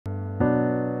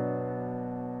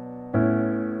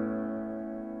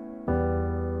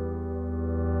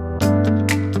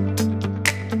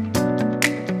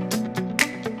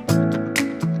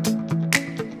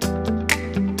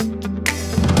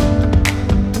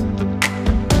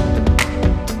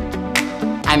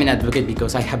I'm an advocate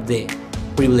because I have the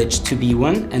privilege to be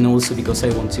one, and also because I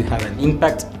want to have an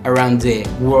impact around the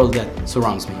world that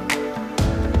surrounds me.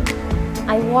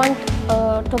 I want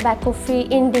a tobacco-free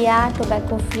India,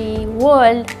 tobacco-free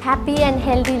world, happy and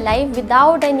healthy life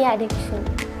without any addiction.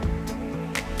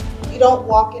 You don't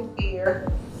walk in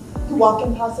fear, you walk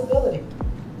in possibility.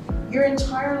 Your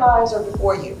entire lives are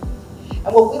before you.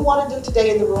 And what we want to do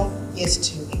today in the room is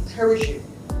to encourage you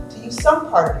to use some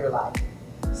part of your life,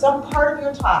 some part of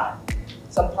your time,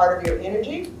 some part of your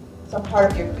energy, some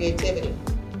part of your creativity.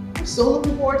 I'm so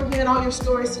looking forward to hearing all your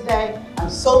stories today. I'm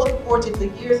so looking forward to the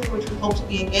years in which we hope to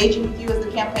be engaging with you as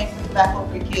the Campaign for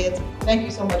Tobacco-Free Kids. Thank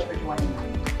you so much for joining me.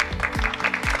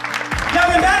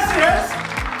 Young ambassadors,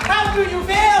 how do you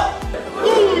feel?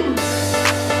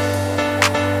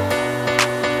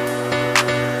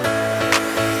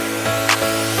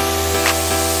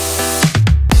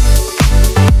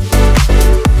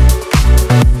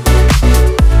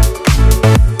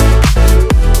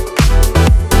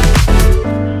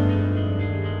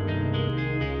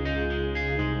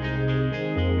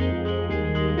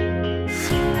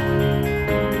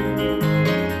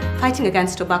 Fighting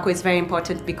against tobacco is very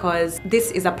important because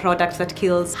this is a product that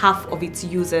kills half of its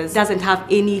users, doesn't have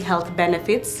any health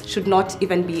benefits, should not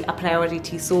even be a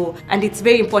priority. And it's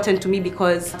very important to me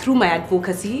because through my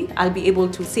advocacy, I'll be able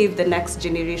to save the next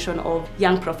generation of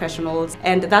young professionals,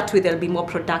 and that way they'll be more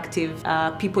productive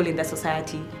people in the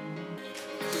society.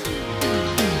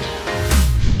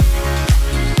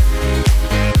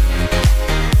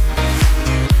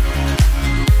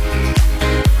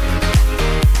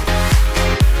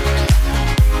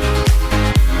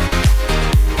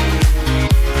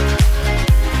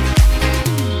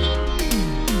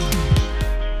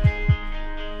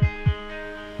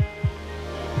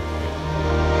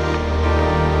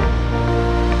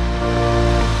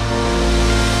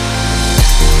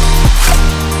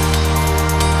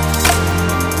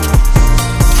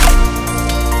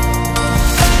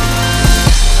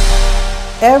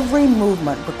 Every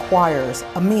movement requires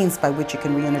a means by which it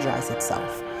can re-energize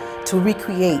itself, to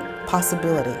recreate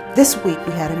possibility. This week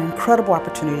we had an incredible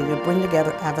opportunity to bring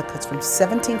together advocates from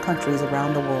 17 countries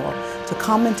around the world to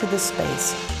come into this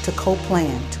space, to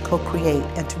co-plan, to co-create,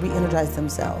 and to re-energize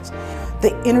themselves.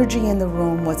 The energy in the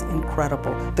room was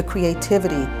incredible, the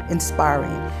creativity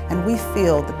inspiring, and we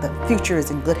feel that the future is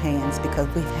in good hands because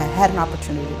we've had an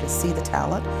opportunity to see the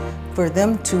talent, for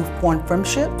them to form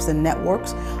friendships and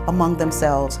networks among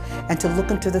themselves, and to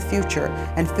look into the future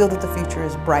and feel that the future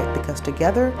is bright because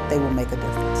together they will make a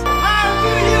difference. How do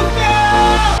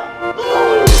you feel?